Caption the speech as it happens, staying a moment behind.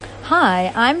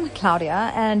Hi, I'm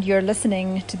Claudia, and you're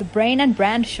listening to the Brain and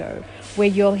Brand Show, where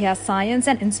you'll hear science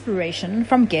and inspiration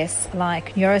from guests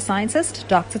like neuroscientist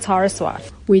Dr. Tara Swart.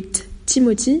 With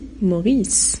Timothy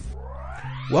Maurice.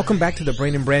 Welcome back to the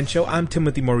Brain and Brand Show. I'm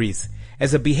Timothy Maurice.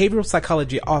 As a behavioral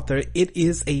psychology author, it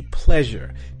is a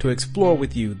pleasure to explore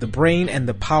with you the brain and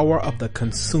the power of the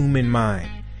consuming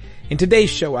mind. In today's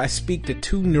show, I speak to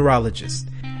two neurologists,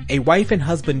 a wife and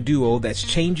husband duo that's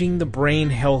changing the brain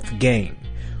health game.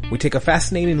 We take a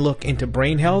fascinating look into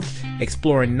brain health,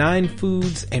 exploring 9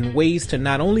 foods and ways to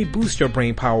not only boost your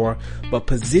brain power, but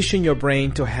position your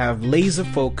brain to have laser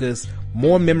focus,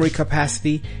 more memory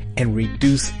capacity, and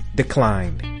reduce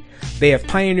decline. They have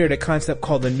pioneered a concept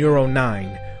called the Neuro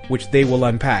 9, which they will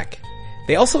unpack.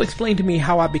 They also explained to me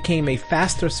how I became a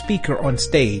faster speaker on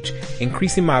stage,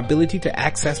 increasing my ability to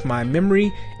access my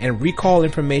memory and recall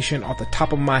information off the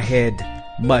top of my head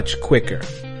much quicker.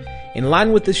 In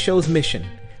line with this show's mission,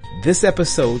 this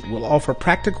episode will offer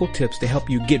practical tips to help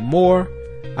you get more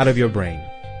out of your brain.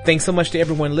 Thanks so much to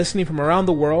everyone listening from around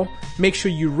the world. Make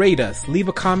sure you rate us, leave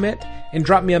a comment, and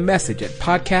drop me a message at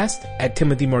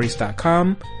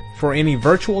podcast@timothymaurice.com for any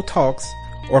virtual talks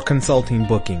or consulting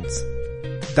bookings.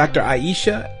 Dr.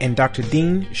 Ayesha and Dr.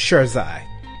 Dean Sherzai,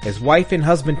 as wife and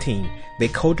husband team, they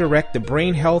co-direct the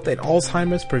Brain Health and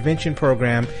Alzheimer's Prevention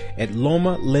Program at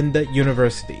Loma Linda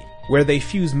University, where they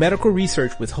fuse medical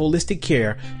research with holistic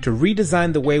care to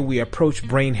redesign the way we approach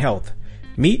brain health.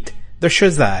 Meet the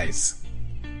Sherzais.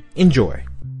 Enjoy.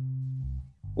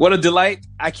 What a delight.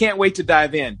 I can't wait to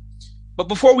dive in. But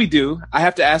before we do, I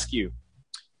have to ask you,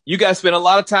 you guys spend a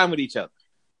lot of time with each other.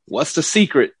 What's the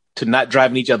secret to not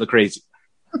driving each other crazy?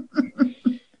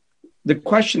 The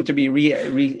question to be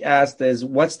re-asked is,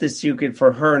 what's the secret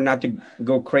for her not to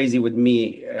go crazy with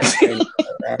me?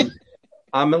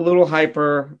 I'm a little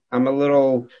hyper. I'm a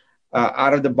little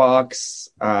out of the box.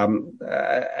 I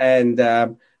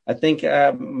think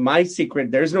my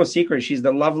secret, there's no secret. She's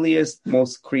the loveliest,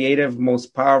 most creative,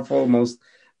 most powerful, most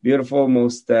beautiful,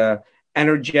 most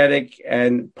energetic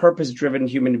and purpose-driven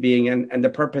human being. And the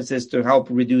purpose is to help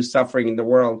reduce suffering in the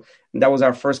world. And that was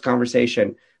our first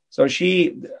conversation. So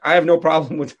I have no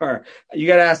problem with her. You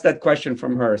got to ask that question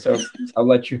from her. So I'll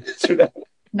let you answer that.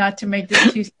 Not to make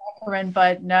this too saccharine,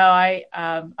 but no, I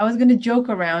was going to joke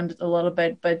around a little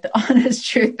bit, but the honest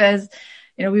truth is,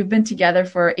 we've been together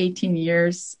for 18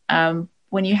 years.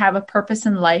 When you have a purpose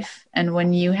in life and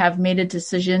when you have made a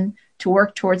decision to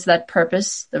work towards that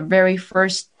purpose, the very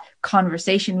first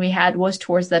conversation we had was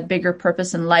towards that bigger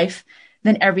purpose in life,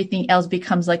 then everything else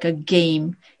becomes like a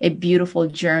game, a beautiful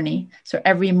journey. So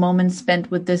every moment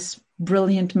spent with this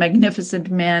brilliant,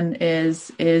 magnificent man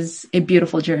is a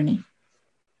beautiful journey.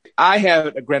 I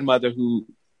had a grandmother who,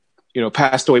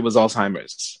 passed away with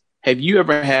Alzheimer's. Have you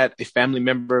ever had a family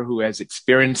member who has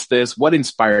experienced this? What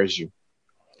inspires you?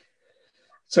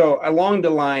 So along the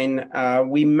line,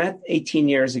 we met 18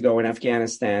 years ago in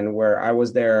Afghanistan, where I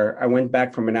was there. I went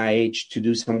back from an IH to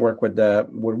do some work with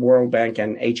World Bank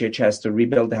and HHS to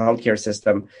rebuild the healthcare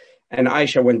system. And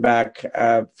Ayesha went back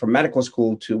from medical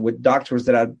school with Doctors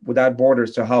Without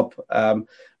Borders to help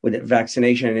with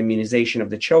vaccination and immunization of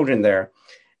the children there.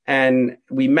 And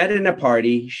we met in a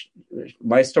party.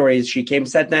 My story is she came,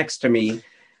 sat next to me.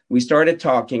 We started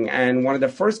talking. And one of the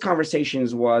first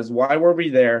conversations was, why were we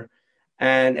there?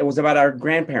 And it was about our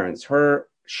grandparents.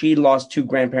 She lost 2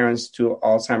 grandparents to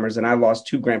Alzheimer's, and I lost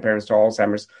 2 grandparents to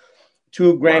Alzheimer's.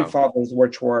 2 grandfathers,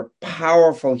 which were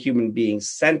powerful human beings,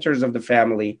 centers of the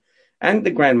family, and the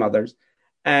grandmothers.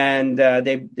 And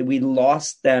we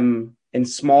lost them in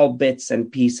small bits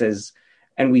and pieces,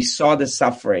 and we saw the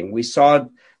suffering. We saw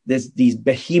these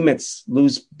behemoths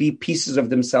lose pieces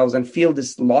of themselves and feel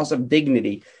this loss of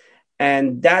dignity.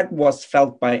 And that was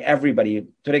felt by everybody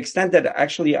to the extent that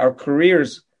actually our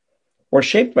careers were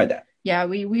shaped by that. Yeah,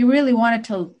 we really wanted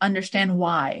to understand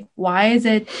why. Why is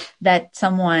it that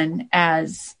someone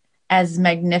as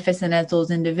magnificent as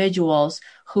those individuals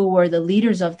who were the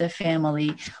leaders of the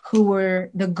family, who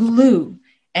were the glue,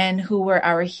 and who were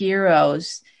our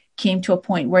heroes, came to a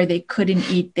point where they couldn't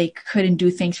eat, they couldn't do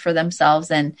things for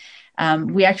themselves. And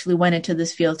we actually went into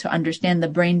this field to understand the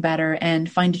brain better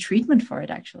and find a treatment for it,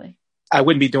 actually. I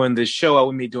wouldn't be doing this show. I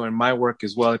wouldn't be doing my work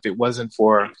as well if it wasn't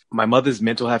for my mother's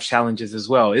mental health challenges as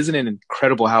well. Isn't it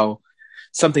incredible how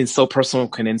something so personal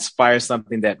can inspire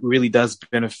something that really does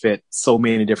benefit so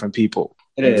many different people?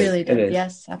 It really does.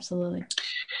 Yes, absolutely.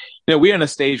 We're in a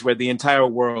stage where the entire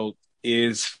world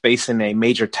is facing a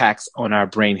major tax on our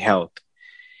brain health.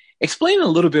 Explain a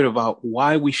little bit about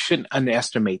why we shouldn't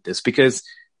underestimate this, because,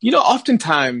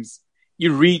 oftentimes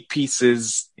you read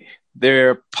pieces there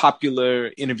are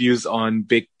popular interviews on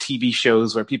big TV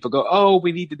shows where people go, oh,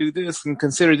 we need to do this and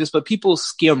consider this, but people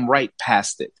skim right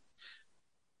past it.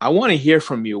 I want to hear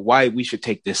from you why we should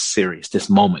take this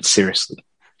moment seriously.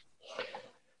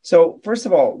 So first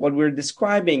of all, what we're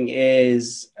describing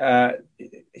is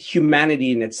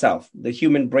humanity in itself. The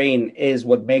human brain is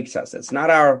what makes us. It's not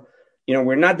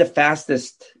we're not the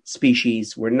fastest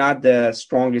species. We're not the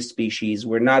strongest species.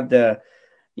 We're not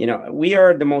we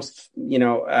are the most,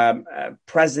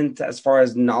 present as far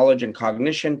as knowledge and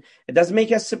cognition. It doesn't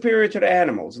make us superior to the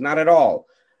animals, not at all.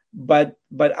 But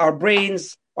our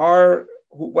brains are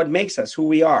what makes us who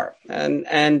we are.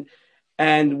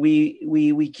 And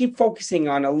we keep focusing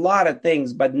on a lot of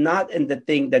things, but not in the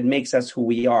thing that makes us who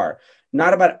we are,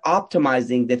 not about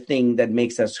optimizing the thing that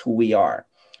makes us who we are.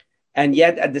 And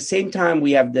yet at the same time,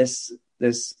 we have this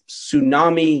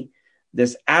tsunami,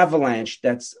 this avalanche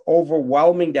that's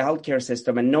overwhelming the healthcare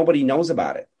system, and nobody knows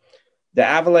about it. The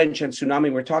avalanche and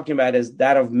tsunami we're talking about is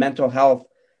that of mental health.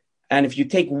 And if you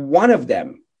take one of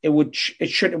them, it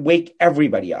should wake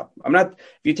everybody up. If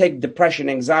you take depression,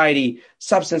 anxiety,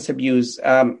 substance abuse,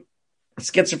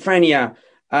 schizophrenia,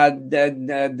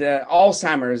 the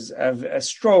Alzheimer's,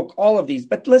 stroke, all of these,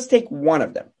 but let's take one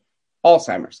of them,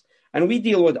 Alzheimer's. And we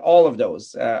deal with all of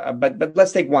those, but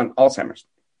let's take one, Alzheimer's.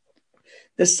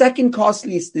 The second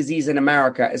costliest disease in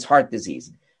America is heart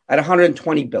disease at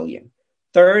 120 billion.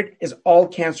 Third is all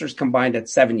cancers combined at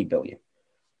 70 billion.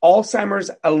 Alzheimer's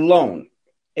alone,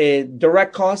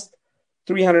 direct cost,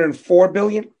 $304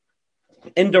 billion.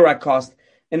 Indirect cost,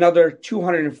 another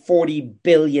 $240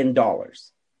 billion. Wow.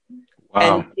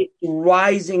 And it's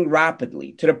rising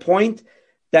rapidly to the point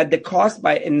that the cost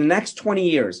in the next 20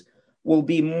 years will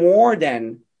be more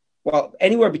than,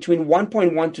 anywhere between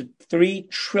 $1.1 to $3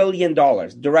 trillion,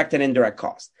 direct and indirect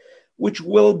cost, which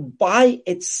will by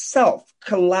itself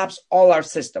collapse all our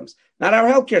systems, not our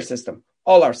healthcare system,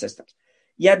 all our systems.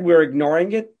 Yet we're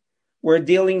ignoring it. We're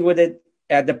dealing with it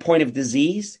at the point of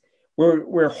disease.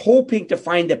 We're hoping to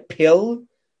find a pill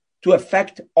to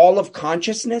affect all of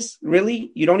consciousness.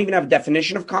 Really? You don't even have a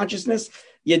definition of consciousness,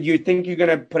 yet you think you're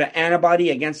going to put an antibody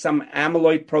against some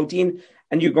amyloid protein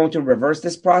and you're going to reverse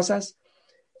this process.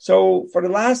 So for the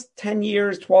last 10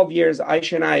 years, 12 years,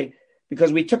 Ayesha and I,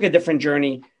 because we took a different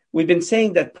journey, we've been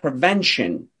saying that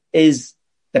prevention is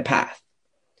the path.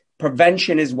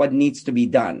 Prevention is what needs to be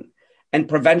done. And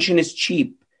prevention is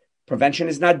cheap. Prevention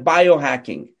is not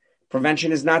biohacking.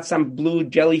 Prevention is not some blue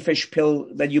jellyfish pill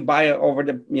that you buy over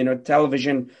the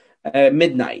television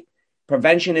midnight.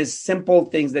 Prevention is simple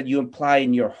things that you apply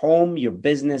in your home, your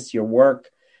business, your work,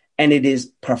 and it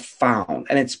is profound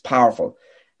and it's powerful.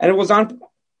 And it was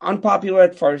unpopular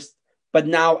at first, but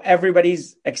now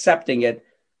everybody's accepting it.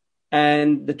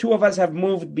 And the two of us have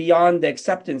moved beyond the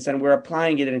acceptance and we're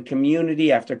applying it in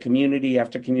community after community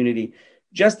after community.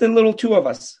 Just the little two of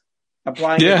us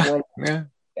applying it. Yeah.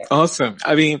 Awesome.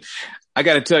 I mean, I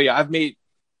got to tell you, I've made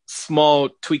small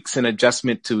tweaks and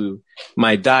adjustment to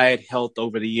my diet, health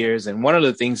over the years. And one of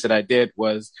the things that I did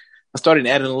was I started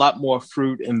adding a lot more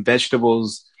fruit and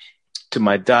vegetables to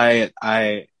my diet.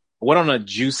 I went on a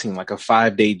juicing, like a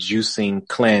 5-day juicing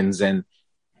cleanse. And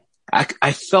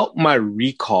I felt my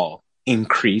recall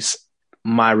increase,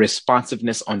 my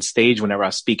responsiveness on stage whenever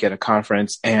I speak at a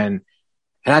conference. And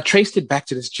I traced it back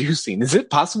to this juicing. Is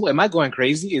it possible? Am I going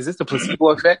crazy? Is this the placebo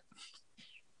effect?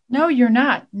 No, you're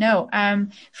not. No.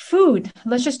 Food,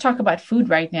 let's just talk about food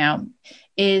right now,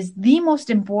 is the most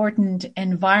important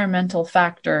environmental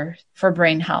factor for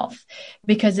brain health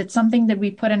because it's something that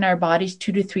we put in our bodies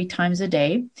 2 to 3 times a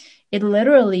day. It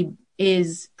literally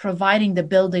is providing the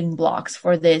building blocks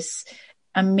for this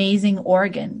amazing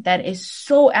organ that is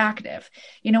so active.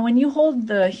 You know, when you hold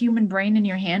the human brain in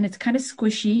your hand, it's kind of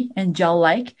squishy and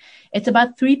gel-like. It's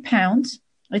about 3 pounds.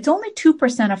 It's only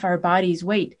 2% of our body's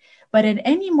weight, but at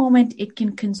any moment it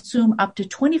can consume up to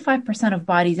 25% of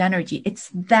body's energy. It's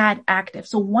that active.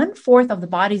 So 1/4 of the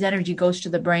body's energy goes to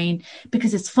the brain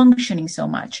because it's functioning so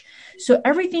much. So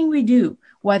everything we do,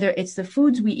 whether it's the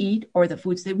foods we eat or the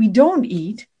foods that we don't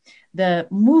eat, the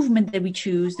movement that we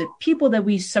choose, the people that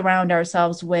we surround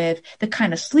ourselves with, the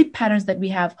kind of sleep patterns that we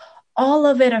have, all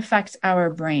of it affects our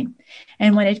brain.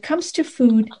 And when it comes to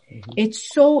food,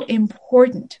 it's so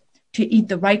important to eat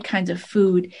the right kinds of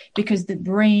food because the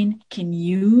brain can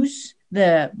use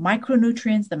the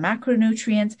micronutrients, the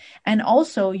macronutrients, and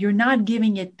also you're not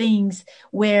giving it things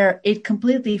where it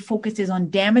completely focuses on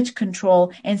damage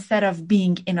control instead of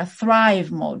being in a thrive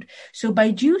mode. So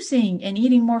by juicing and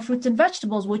eating more fruits and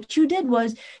vegetables, what you did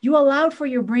was you allowed for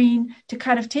your brain to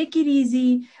kind of take it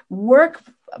easy, work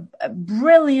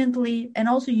brilliantly and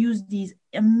also use these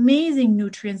amazing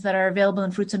nutrients that are available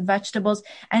in fruits and vegetables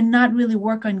and not really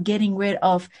work on getting rid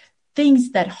of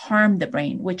things that harm the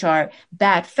brain, which are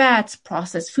bad fats,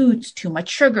 processed foods, too much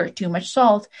sugar, too much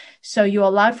salt. So you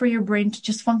allow for your brain to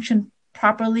just function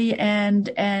properly, and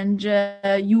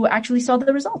you actually saw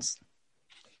the results.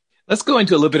 Let's go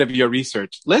into a little bit of your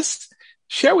research. Let's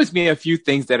share with me a few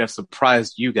things that have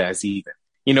surprised you guys even.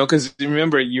 Because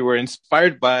remember, you were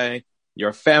inspired by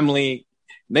your family.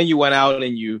 Then you went out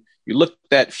and you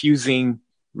looked at fusing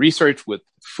research with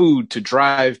food to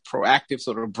drive proactive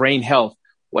sort of brain health.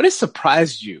 What has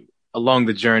surprised you along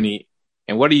the journey,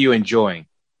 and what are you enjoying?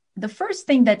 The first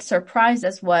thing that surprised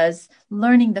us was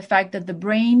learning the fact that the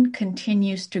brain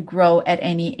continues to grow at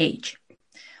any age.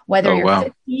 Whether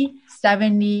you're 50,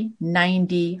 70,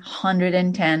 90,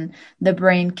 110, the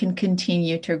brain can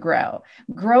continue to grow.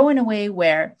 Grow in a way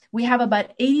where we have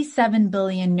about 87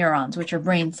 billion neurons, which are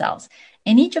brain cells.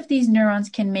 And each of these neurons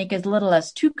can make as little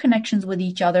as 2 connections with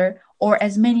each other or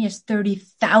as many as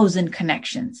 30,000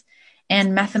 connections.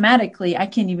 And mathematically, I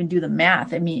can't even do the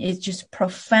math. I mean, it's just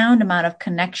profound amount of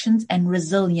connections and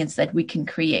resilience that we can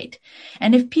create.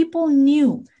 And if people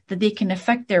knew that they can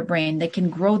affect their brain, they can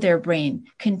grow their brain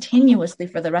continuously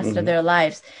for the rest of their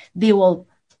lives, they will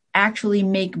actually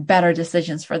make better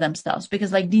decisions for themselves.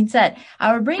 Because like Dean said,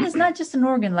 our brain is not just an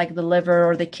organ like the liver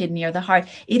or the kidney or the heart.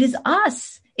 It is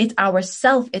us. It's our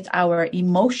self. It's our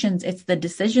emotions. It's the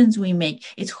decisions we make.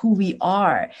 It's who we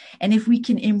are. And if we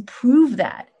can improve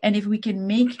that, and if we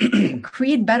can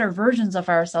create better versions of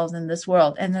ourselves in this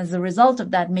world, and as a result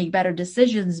of that, make better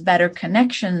decisions, better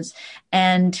connections,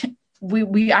 and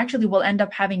we actually will end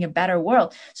up having a better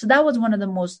world. So that was one of the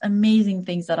most amazing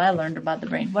things that I learned about the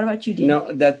brain. What about you, Dean?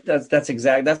 No,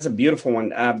 that's a beautiful one.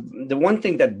 The one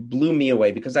thing that blew me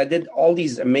away, because I did all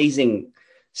these amazing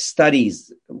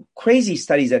studies, crazy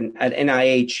studies at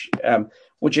NIH,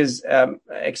 which is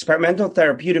experimental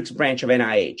therapeutics branch of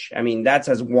NIH. I mean, that's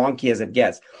as wonky as it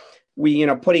gets. We,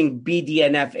 putting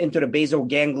BDNF into the basal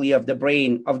ganglia of the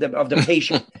brain of the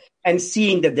patient and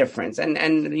seeing the difference, and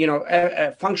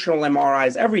functional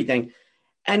MRIs, everything,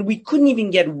 and we couldn't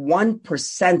even get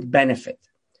 1% benefit.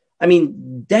 I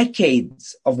mean,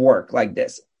 decades of work like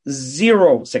this,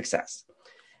 zero success.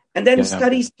 And then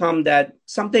studies come that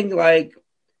something like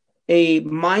a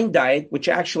mind diet, which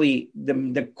actually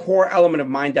the core element of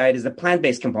mind diet is the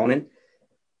plant-based component,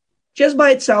 just by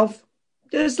itself,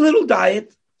 this little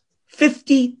diet,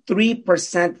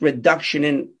 53% reduction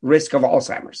in risk of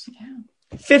Alzheimer's.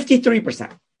 53%.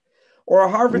 Or a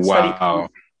Harvard study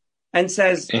and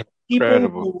says people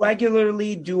who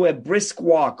regularly do a brisk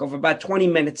walk of about 20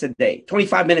 minutes a day,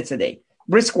 25 minutes a day,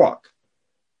 brisk walk,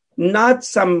 not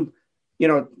some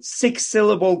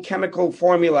 6-syllable chemical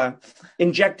formula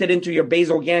injected into your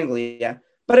basal ganglia,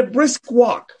 but a brisk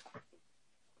walk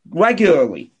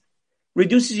regularly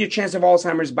reduces your chance of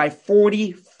Alzheimer's by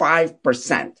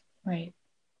 45%. Right.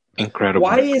 Incredible.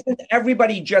 Why isn't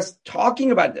everybody just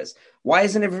talking about this? Why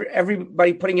isn't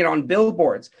everybody putting it on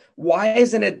billboards? Why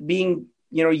isn't it being,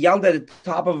 yelled at the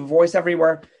top of a voice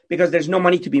everywhere? Because there's no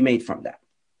money to be made from that.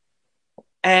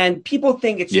 And people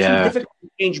think it's too difficult to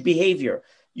change behavior.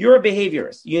 You're a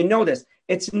behaviorist. You know this.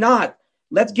 It's not.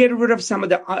 Let's get rid of some of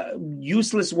the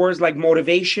useless words like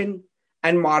motivation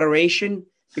and moderation,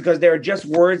 because they're just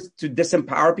words to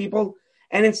disempower people,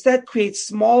 and instead create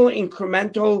small,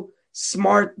 incremental,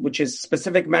 SMART, which is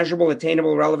specific, measurable,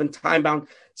 attainable, relevant, time-bound,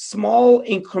 small,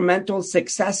 incremental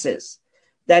successes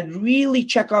that really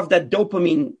check off that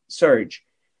dopamine surge.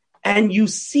 And you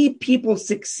see people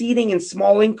succeeding in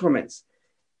small increments.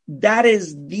 That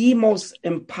is the most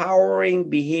empowering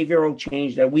behavioral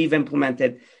change that we've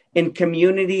implemented in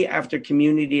community after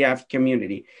community after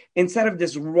community. Instead of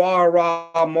this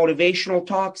raw motivational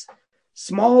talks,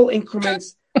 small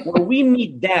increments where we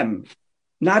meet them,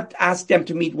 not ask them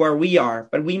to meet where we are,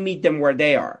 but we meet them where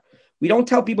they are. We don't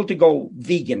tell people to go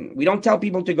vegan. We don't tell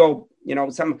people to go,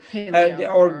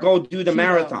 or go do the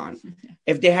marathon.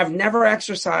 If they have never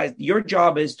exercised, your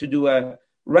job is to do a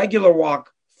regular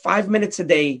walk 5 minutes a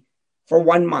day for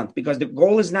 1 month, because the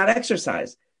goal is not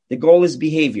exercise. The goal is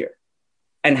behavior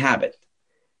and habit.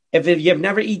 If you've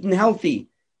never eaten healthy,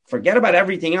 forget about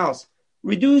everything else.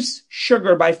 Reduce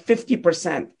sugar by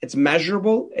 50%. It's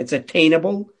measurable. It's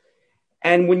attainable.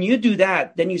 And when you do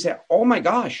that, then you say, oh my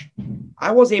gosh,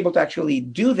 I was able to actually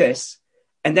do this.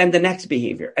 And then the next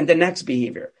behavior and the next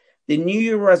behavior. The New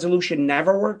Year resolution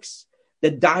never works. The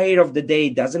diet of the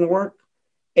day doesn't work.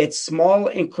 It's small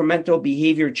incremental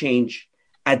behavior change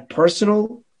at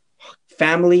personal,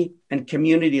 family, and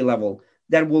community level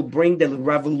that will bring the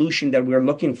revolution that we're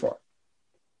looking for.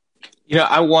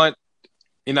 I want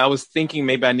I was thinking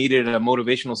maybe I needed a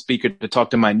motivational speaker to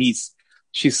talk to my niece.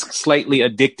 She's slightly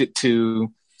addicted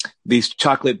to these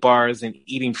chocolate bars and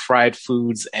eating fried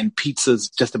foods and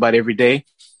pizzas just about every day.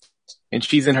 And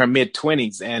she's in her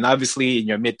mid-20s. And obviously in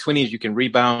your mid-20s, you can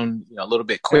rebound a little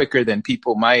bit quicker than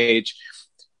people my age.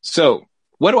 So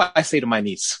what do I say to my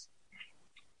niece?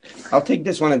 I'll take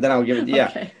this one and then I'll give it. Yeah.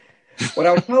 Okay. What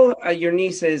I'll tell your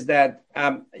niece is that,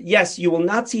 yes, you will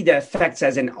not see the effects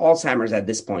as in Alzheimer's at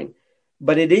this point,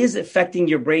 but it is affecting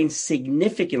your brain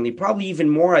significantly, probably even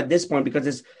more at this point, because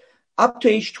it's up to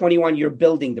age 21, you're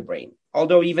building the brain.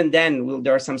 Although even then,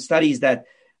 there are some studies that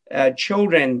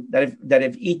children that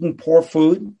have eaten poor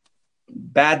food,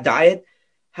 bad diet,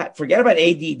 forget about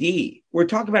ADD. We're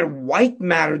talking about white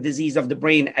matter disease of the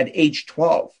brain at age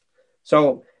 12.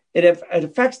 So it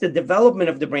affects the development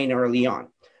of the brain early on.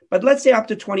 But let's say up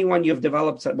to 21, you've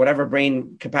developed whatever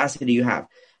brain capacity you have.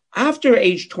 After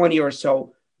age 20 or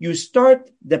so, you start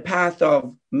the path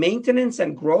of maintenance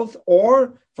and growth,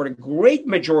 or for the great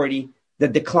majority, the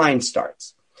decline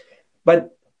starts.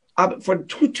 But for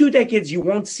two decades, you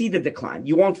won't see the decline.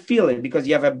 You won't feel it because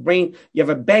you have a brain, you have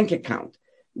a bank account,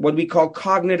 what we call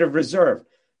cognitive reserve.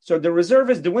 So the reserve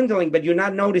is dwindling, but you're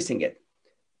not noticing it.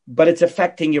 But it's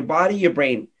affecting your body, your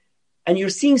brain. And you're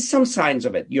seeing some signs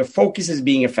of it. Your focus is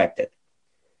being affected.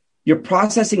 Your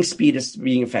processing speed is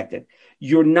being affected.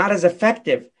 You're not as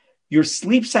effective. Your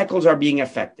sleep cycles are being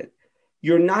affected.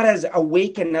 You're not as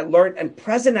awake and alert and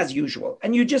present as usual.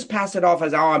 And you just pass it off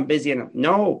as, oh, I'm busy.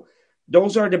 No,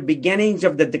 those are the beginnings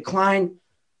of the decline.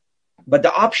 But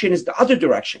the option is the other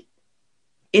direction.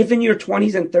 If in your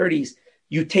 20s and 30s,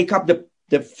 you take up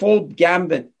the full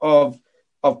gambit of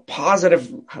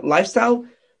positive lifestyle,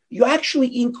 you actually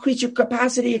increase your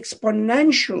capacity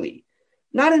exponentially,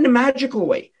 not in a magical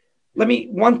way.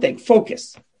 One thing,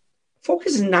 focus.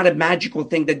 Focus is not a magical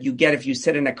thing that you get if you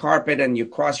sit in a carpet and you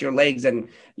cross your legs and,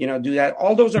 do that.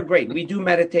 All those are great. We do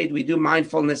meditate, we do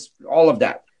mindfulness, all of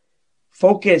that.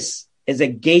 Focus is a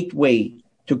gateway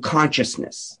to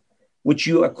consciousness, which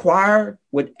you acquire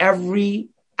with every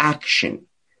action.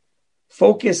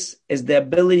 Focus is the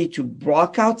ability to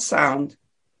block out sound,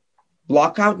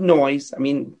 block out noise,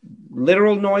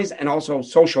 literal noise and also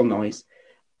social noise,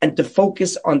 and to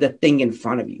focus on the thing in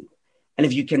front of you. And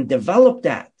if you can develop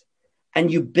that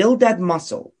and you build that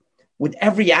muscle with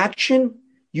every action,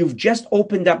 you've just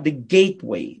opened up the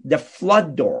gateway, the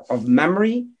flood door of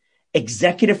memory,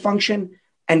 executive function,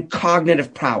 and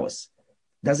cognitive prowess.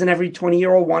 Doesn't every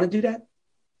 20-year-old want to do that?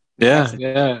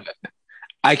 Yeah.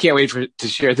 I can't wait to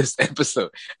share this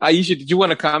episode. Ayesha, did you want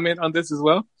to comment on this as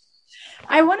well?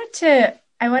 I wanted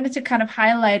to kind of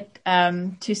highlight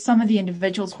to some of the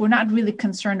individuals who are not really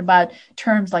concerned about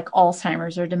terms like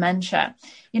Alzheimer's or dementia.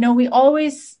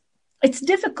 It's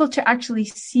difficult to actually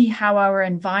see how our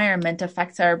environment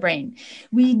affects our brain.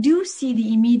 We do see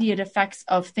the immediate effects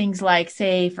of things like,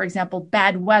 say, for example,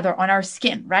 bad weather on our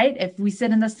skin, right? If we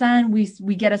sit in the sun,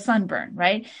 we get a sunburn,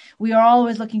 right? We are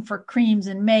always looking for creams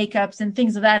and makeups and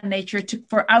things of that nature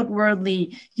for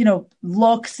outwardly,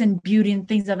 looks and beauty and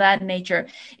things of that nature.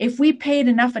 If we paid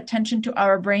enough attention to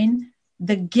our brain,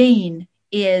 the gain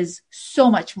is so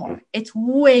much more. It's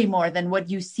way more than what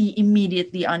you see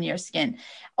immediately on your skin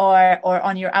or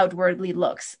on your outwardly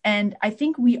looks. And I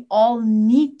think we all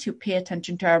need to pay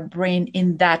attention to our brain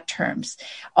in that terms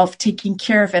of taking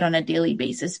care of it on a daily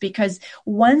basis, because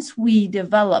once we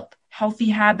develop healthy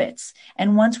habits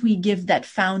and once we give that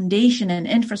foundation and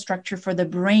infrastructure for the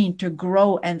brain to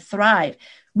grow and thrive,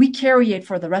 we carry it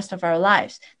for the rest of our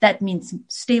lives. That means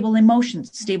stable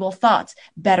emotions, stable thoughts,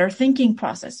 better thinking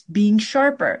process, being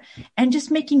sharper, and just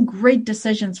making great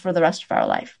decisions for the rest of our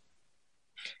life.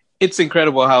 It's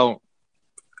incredible how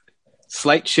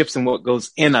slight shifts in what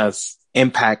goes in us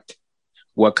impact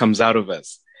what comes out of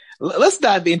us. Let's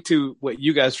dive into what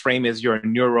you guys frame as your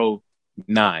Neuro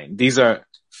 9. These are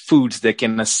foods that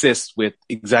can assist with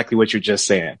exactly what you're just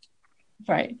saying.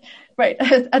 Right.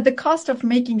 At the cost of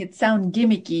making it sound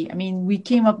gimmicky, we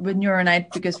came up with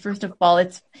Neuronite because, first of all,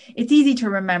 it's easy to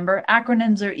remember.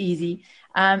 Acronyms are easy.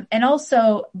 And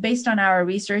also based on our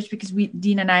research, because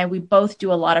Dean and I, we both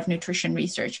do a lot of nutrition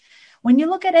research. When you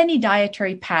look at any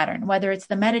dietary pattern, whether it's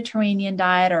the Mediterranean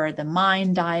diet or the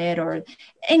MIND diet or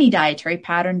any dietary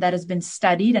pattern that has been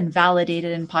studied and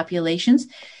validated in populations,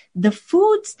 the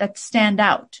foods that stand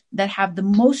out, that have the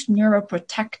most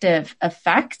neuroprotective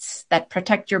effects, that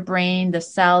protect your brain, the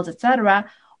cells,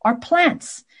 etc., are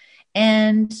plants.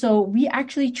 And so we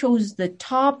actually chose the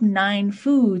top 9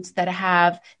 foods that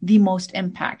have the most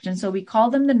impact. And so we call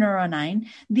them the Neuro 9.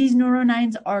 These Neuro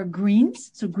 9s are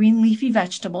greens, so green leafy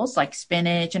vegetables like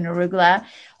spinach and arugula,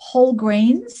 whole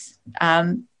grains,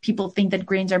 people think that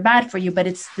grains are bad for you, but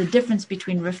it's the difference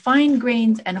between refined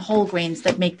grains and whole grains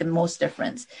that make the most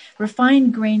difference.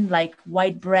 Refined grain like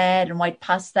white bread and white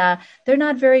pasta, they're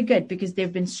not very good because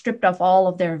they've been stripped of all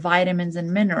of their vitamins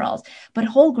and minerals. But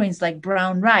whole grains like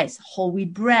brown rice, whole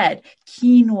wheat bread,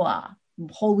 quinoa,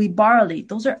 whole wheat barley,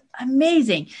 those are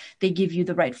amazing. They give you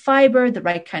the right fiber, the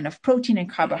right kind of protein and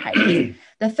carbohydrates.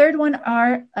 The third one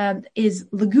is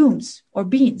legumes or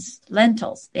beans,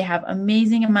 lentils. They have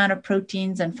amazing amount of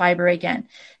proteins and fiber again.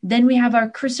 Then we have our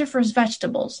cruciferous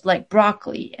vegetables like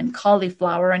broccoli and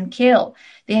cauliflower and kale.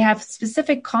 They have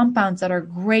specific compounds that are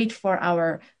great for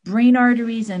our brain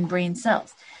arteries and brain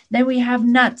cells. Then we have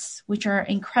nuts, which are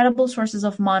incredible sources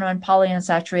of mono and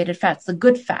polyunsaturated fats, the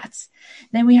good fats.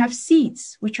 Then we have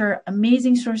seeds, which are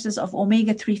amazing sources of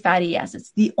omega-3 fatty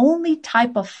acids. The only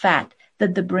type of fat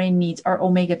that the brain needs are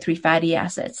omega-3 fatty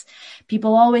acids.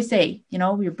 People always say,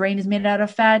 your brain is made out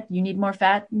of fat, you need more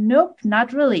fat. Nope,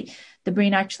 not really. The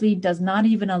brain actually does not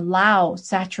even allow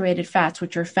saturated fats,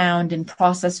 which are found in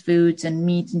processed foods and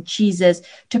meats and cheeses,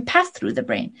 to pass through the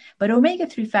brain. But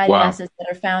omega-3 fatty acids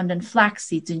that are found in flax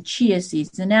seeds and chia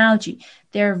seeds and algae,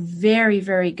 they're very,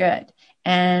 very good.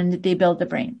 And they build the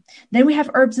brain. Then we have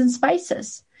herbs and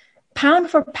spices. Pound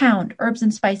for pound, herbs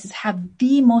and spices have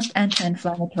the most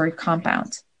anti-inflammatory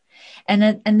compounds.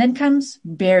 And then comes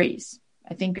berries.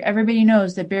 I think everybody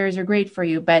knows that berries are great for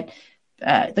you, but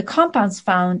the compounds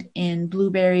found in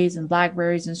blueberries and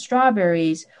blackberries and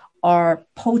strawberries are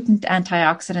potent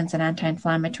antioxidants and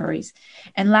anti-inflammatories.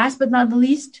 And last but not the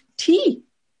least, tea.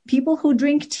 People who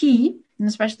drink tea, and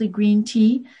especially green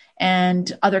tea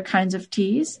and other kinds of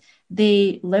teas,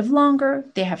 they live longer,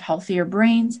 they have healthier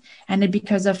brains, and it's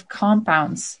because of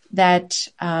compounds that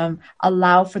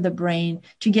allow for the brain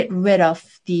to get rid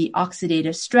of the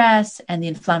oxidative stress and the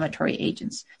inflammatory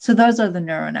agents. So those are the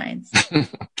Neuro9s.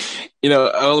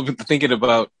 I've been thinking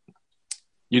about,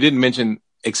 you didn't mention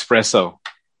espresso.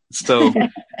 So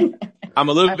I'm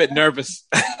a little bit nervous.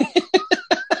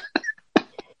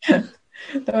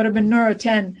 That would have been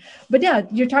Neuro10. But yeah,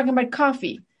 you're talking about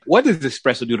coffee. What does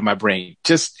espresso do to my brain?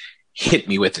 Just hit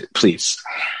me with it, please.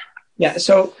 Yeah.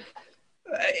 So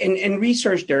in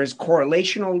research, there is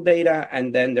correlational data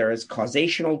and then there is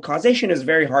causational. Causation is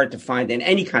very hard to find in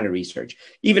any kind of research.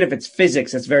 Even if it's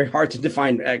physics, it's very hard to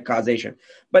define causation.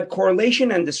 But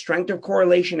correlation and the strength of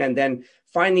correlation and then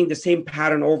finding the same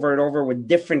pattern over and over with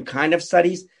different kind of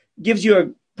studies gives you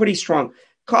a pretty strong.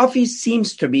 Coffee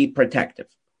seems to be protective.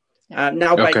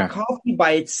 Now, by coffee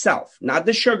by itself, not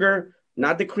the sugar,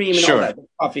 not the cream and all that.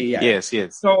 Coffee, yeah. Yes.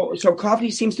 So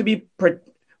coffee seems to be,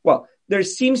 there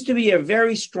seems to be a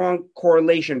very strong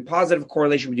correlation, positive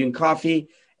correlation between coffee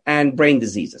and brain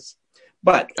diseases.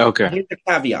 But here's the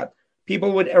caveat.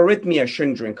 People with arrhythmia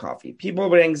shouldn't drink coffee. People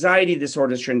with anxiety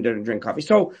disorders shouldn't drink coffee.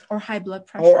 Or high blood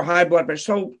pressure.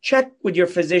 So check with your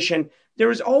physician. There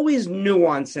is always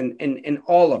nuance in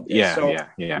all of this.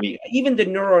 Even the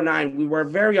Neuro9, we were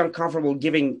very uncomfortable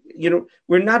giving,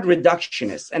 we're not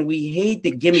reductionists and we hate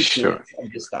the gimmickiness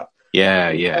of this stuff.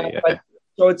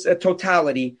 So it's a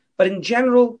totality. But in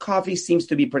general, coffee seems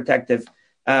to be protectively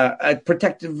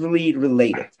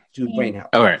related to brain health.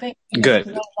 All right. Good.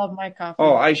 I love my coffee.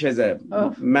 Oh, Ayesha is a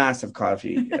massive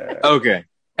coffee. Okay.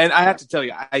 And I have to tell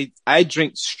you, I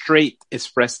drink straight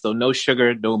espresso, no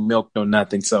sugar, no milk, no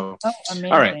nothing. So,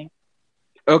 amazing. All right.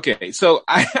 Okay. So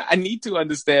I need to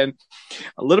understand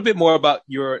a little bit more about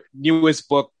your newest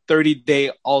book,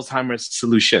 30-Day Alzheimer's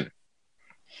Solution.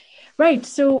 Right.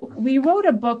 So we wrote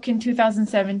a book in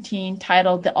 2017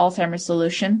 titled The Alzheimer's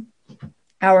Solution,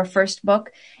 our first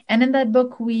book. And in that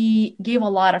book, we gave a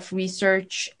lot of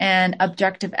research and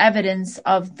objective evidence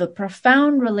of the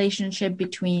profound relationship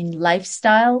between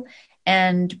lifestyle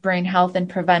and brain health and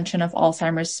prevention of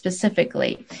Alzheimer's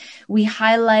specifically. We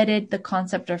highlighted the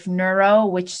concept of neuro,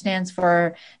 which stands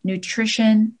for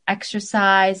nutrition,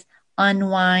 exercise,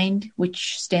 unwind,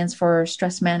 which stands for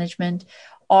stress management.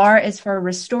 R is for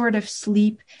restorative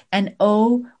sleep, and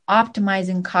O,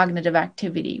 optimizing cognitive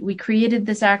activity. We created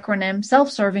this acronym,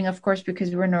 self-serving, of course,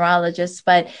 because we're neurologists,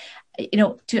 but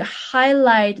to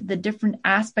highlight the different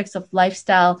aspects of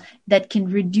lifestyle that can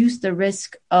reduce the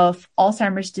risk of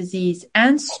Alzheimer's disease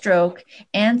and stroke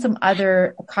and some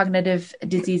other cognitive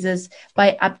diseases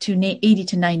by up to 80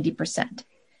 to 90%.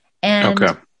 And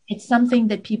it's something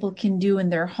that people can do in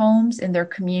their homes, in their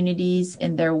communities,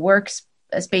 in their works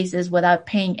spaces without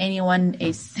paying anyone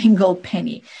a single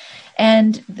penny.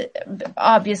 And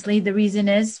obviously the reason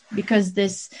is because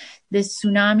this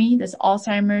tsunami, this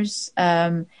Alzheimer's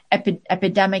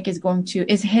epidemic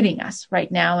is hitting us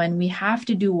right now, and we have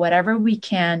to do whatever we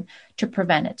can to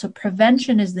prevent it. So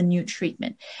prevention is the new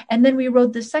treatment. And then we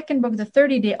wrote the second book, The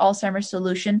 30-Day Alzheimer's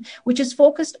Solution, which is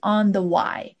focused on the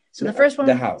why. So the first one,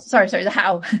 the how. Sorry, the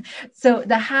how. So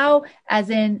the how, as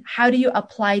in, how do you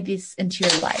apply this into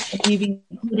your life? And we've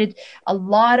included a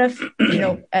lot of,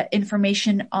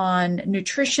 information on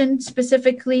nutrition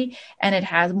specifically, and it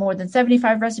has more than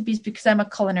 75 recipes because I'm a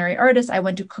culinary artist. I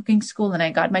went to cooking school and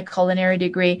I got my culinary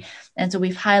degree. And so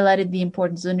we've highlighted the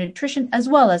importance of nutrition as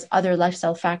well as other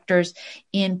lifestyle factors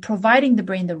in providing the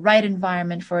brain the right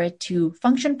environment for it to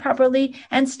function properly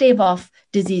and stave off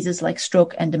diseases like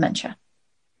stroke and dementia.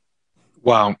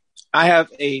 Wow. I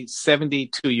have a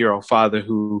 72-year-old father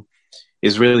who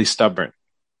is really stubborn,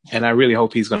 and I really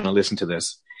hope he's going to listen to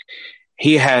this.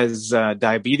 He has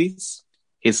diabetes.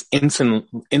 His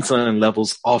insulin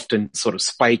levels often sort of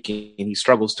spike, and he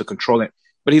struggles to control it.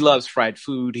 But he loves fried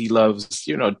food. He loves,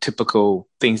 typical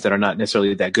things that are not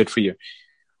necessarily that good for you.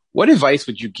 What advice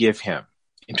would you give him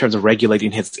in terms of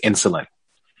regulating his insulin?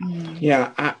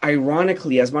 Yeah,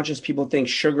 ironically, as much as people think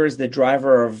sugar is the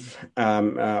driver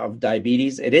of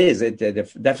diabetes, it is. It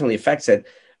definitely affects it.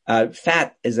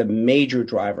 Fat is a major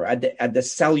driver at the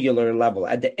cellular level,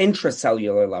 at the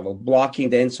intracellular level, blocking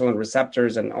the insulin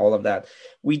receptors and all of that.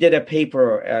 We did a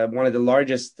paper, one of the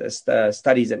largest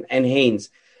studies in Haynes.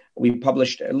 We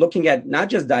published looking at not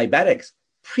just diabetics,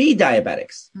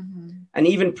 pre-diabetics, and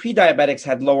even pre-diabetics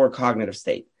had lower cognitive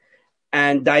state.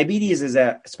 And diabetes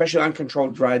especially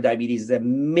uncontrolled diabetes, is a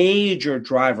major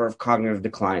driver of cognitive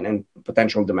decline and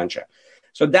potential dementia.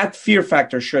 So that fear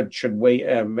factor should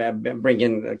bring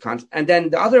in and then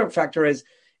the other factor is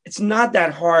it's not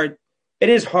that hard. It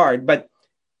is hard, but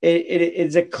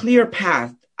it's a clear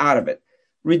path out of it.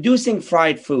 Reducing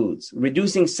fried foods,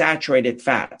 reducing saturated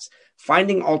fats,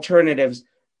 finding alternatives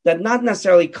that not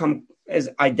necessarily come as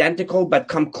identical, but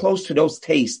come close to those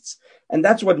tastes. And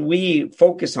that's what we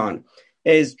focus on,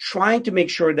 is trying to make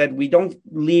sure that we don't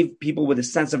leave people with a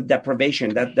sense of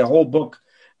deprivation. That the whole book,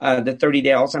 the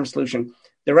 30-Day Alzheimer's Solution,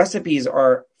 the recipes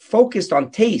are focused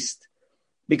on taste,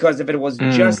 because if it was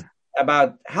just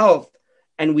about health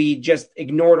and we just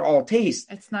ignored all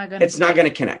taste, it's not going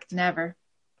to connect. Never.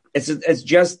 It's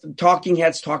just talking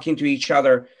heads talking to each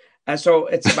other. So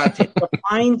it's about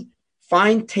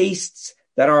find tastes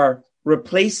that are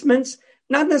replacements.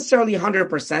 Not necessarily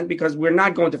 100%, because we're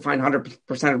not going to find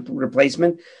 100%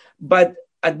 replacement, but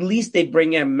at least they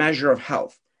bring a measure of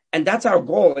health. And that's our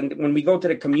goal. And when we go to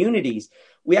the communities,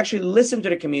 we actually listen to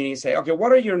the community and say, okay,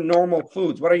 what are your normal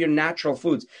foods? What are your natural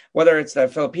foods? Whether it's the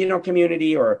Filipino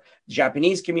community or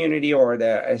Japanese community or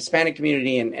the Hispanic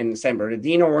community in San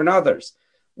Bernardino or in others.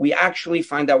 We actually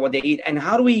find out what they eat. And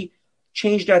how do we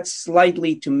change that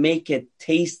slightly to make it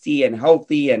tasty and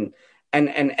healthy and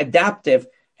adaptive?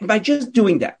 And by just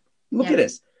doing that, look at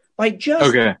this. By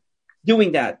just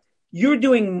doing that, you're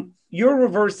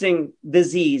reversing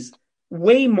disease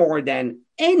way more than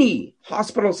any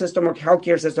hospital system or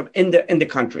healthcare system in the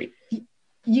country.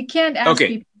 You can't ask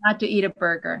people not to eat a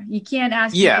burger. You can't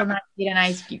ask people not to eat an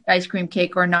ice cream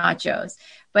cake or nachos.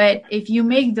 But if you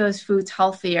make those foods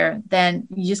healthier, then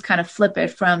you just kind of flip it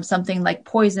from something like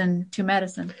poison to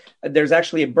medicine. There's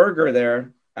actually a burger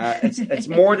there. It's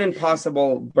more than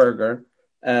possible burger.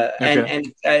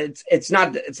 And it's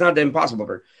not the Impossible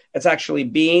Burger. It's actually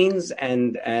beans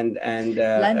and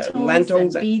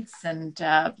lentils and beets and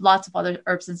lots of other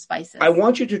herbs and spices. I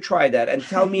want you to try that and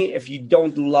tell me if you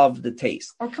don't love the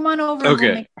taste. Or come on over and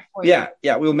we'll make some for you.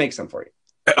 Yeah, we'll make some for you.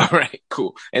 All right,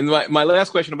 cool. And my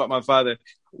last question about my father,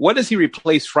 what does he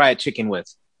replace fried chicken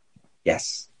with?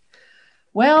 Yes.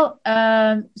 Well,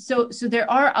 so there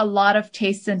are a lot of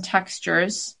tastes and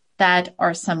textures that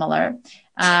are similar.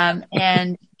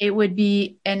 And it would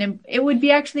be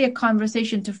actually a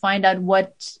conversation to find out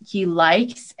what he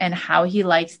likes and how he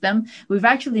likes them. We've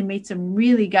actually made some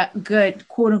really good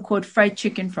quote unquote fried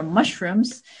chicken from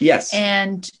mushrooms. Yes.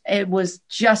 And it was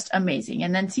just amazing.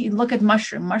 And then look at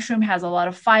mushroom. Mushroom has a lot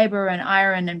of fiber and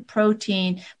iron and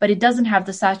protein, but it doesn't have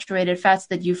the saturated fats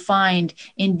that you find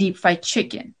in deep fried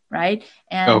chicken. Right.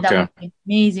 And that would be an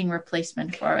amazing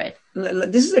replacement for it.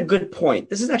 This is a good point.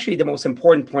 This is actually the most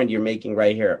important point you're making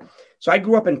right here. So I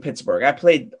grew up in Pittsburgh. I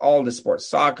played all the sports,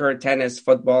 soccer, tennis,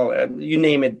 football, you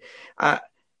name it.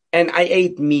 And I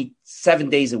ate meat 7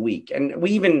 days a week. And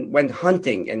we even went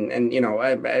hunting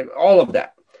and all of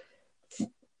that.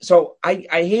 So I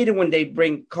hate it when they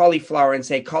bring cauliflower and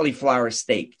say cauliflower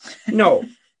steak. No.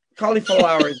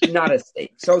 cauliflower is not a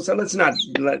steak. So let's not,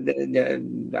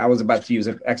 I was about to use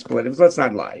expletives. Let's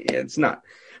not lie. It's not.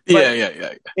 But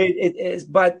yeah. It is,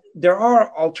 but there are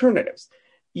alternatives.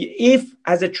 If,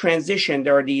 as a transition,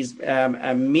 there are these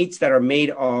meats that are made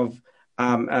of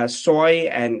soy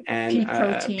and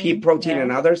pea protein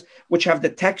and others, which have the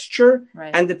texture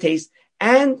and the taste,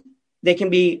 and they can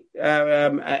be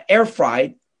air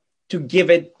fried to give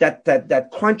it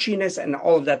that crunchiness and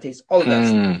all of that taste, all of that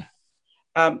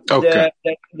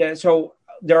stuff. So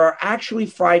there are actually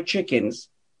fried chickens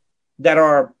that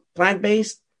are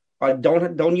plant-based, or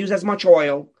don't use as much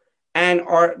oil, and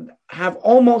have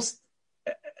almost,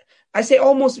 I say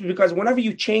almost because whenever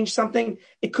you change something,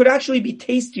 it could actually be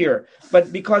tastier,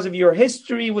 but because of your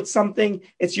history with something,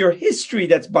 it's your history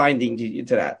that's binding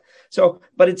to that. So,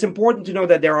 but it's important to know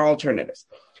that there are alternatives.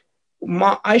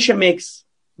 Ayesha makes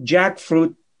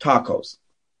jackfruit tacos.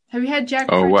 Have you had jackfruit?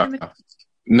 Oh, wow.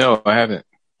 No, I haven't.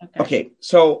 Okay.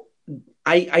 So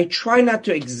I try not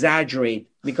to exaggerate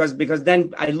because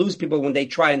then I lose people when they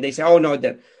try and they say, oh no,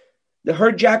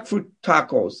 her jackfruit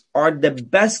tacos are the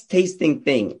best tasting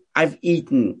thing I've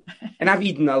eaten. And I've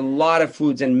eaten a lot of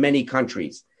foods in many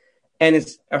countries. And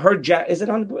it's is it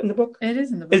in the book? It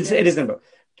is in the book. It is in the book.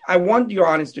 I want your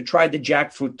audience to try the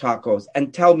jackfruit tacos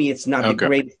and tell me it's not the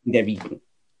greatest thing they've eaten.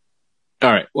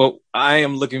 All right. Well, I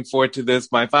am looking forward to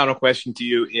this. My final question to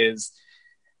you is,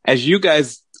 as you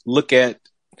guys look at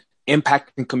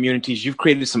impacting communities, you've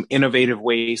created some innovative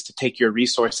ways to take your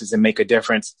resources and make a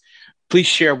difference. Please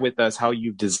share with us how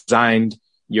you've designed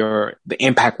the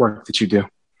impact work that you do.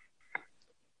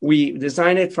 We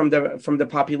design it from the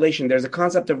population. There's a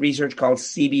concept of research called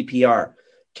CBPR,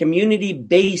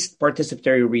 community-based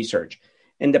participatory research.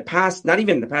 In the past, not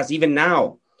even in the past, even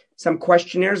now, some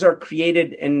questionnaires are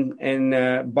created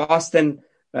in Boston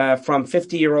from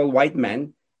 50-year-old white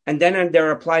men, and then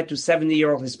they're applied to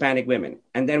 70-year-old Hispanic women.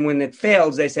 And then when it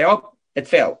fails, they say, oh, it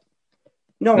failed.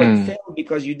 No, it failed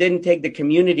because you didn't take the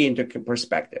community into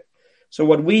perspective. So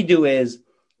what we do is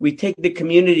we take the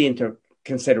community into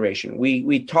consideration.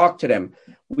 We talk to them,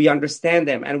 we understand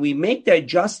them, and we make the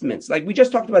adjustments. Like we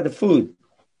just talked about the food.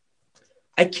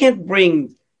 I can't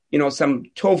bring, some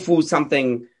tofu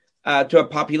something to a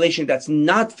population that's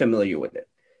not familiar with it.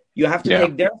 You have to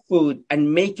take their food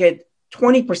and make it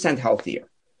 20% healthier.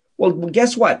 Well,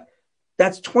 guess what?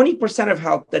 That's 20% of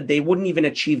health that they wouldn't even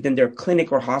achieve in their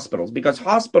clinic or hospitals, because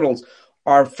hospitals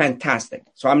are fantastic.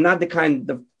 So I'm not the kind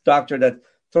of doctor that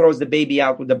throws the baby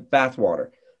out with the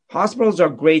bathwater. Hospitals are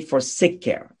great for sick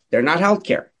care. They're not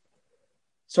healthcare.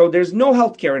 So there's no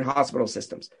healthcare in hospital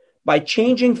systems. By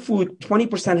changing food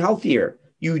 20% healthier,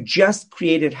 you just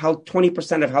created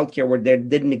 20% of healthcare where there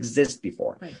didn't exist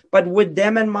before. Right. But with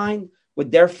them in mind,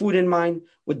 with their food in mind,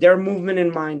 with their movement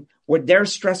in mind, with their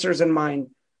stressors in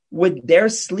mind, with their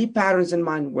sleep patterns in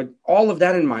mind, with all of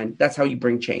that in mind, that's how you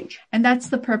bring change. And that's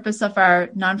the purpose of our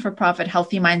non-for-profit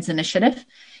Healthy Minds initiative.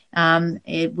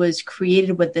 It was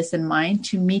created with this in mind,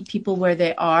 to meet people where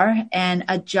they are and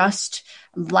adjust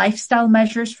lifestyle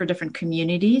measures for different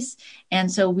communities. And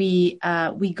so we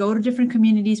go to different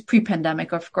communities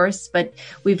pre-pandemic, of course, but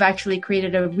we've actually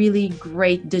created a really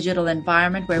great digital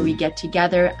environment where we get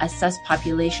together, assess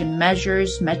population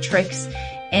measures, metrics,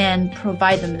 and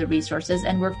provide them the resources.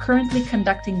 And we're currently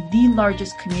conducting the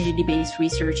largest community-based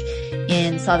research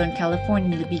in Southern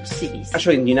California, in the beach cities.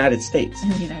 Actually, in the United States. In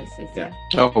the United States, yeah.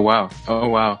 Oh,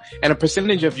 wow. And a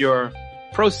percentage of your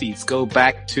proceeds go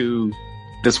back to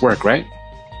this work, right?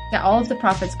 Yeah, all of the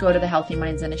profits go to the Healthy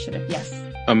Minds initiative, yes.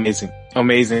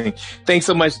 Amazing. Thanks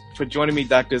so much for joining me,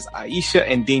 Doctors Ayesha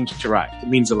and Dean Sherzai. It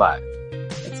means a lot.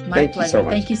 It's my pleasure.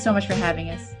 Thank you so much for having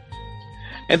us.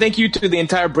 And thank you to the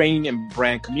entire Brain and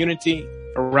Brand community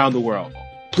around the world.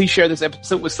 Please share this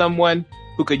episode with someone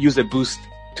who could use a boost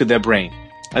to their brain.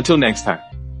 Until next time.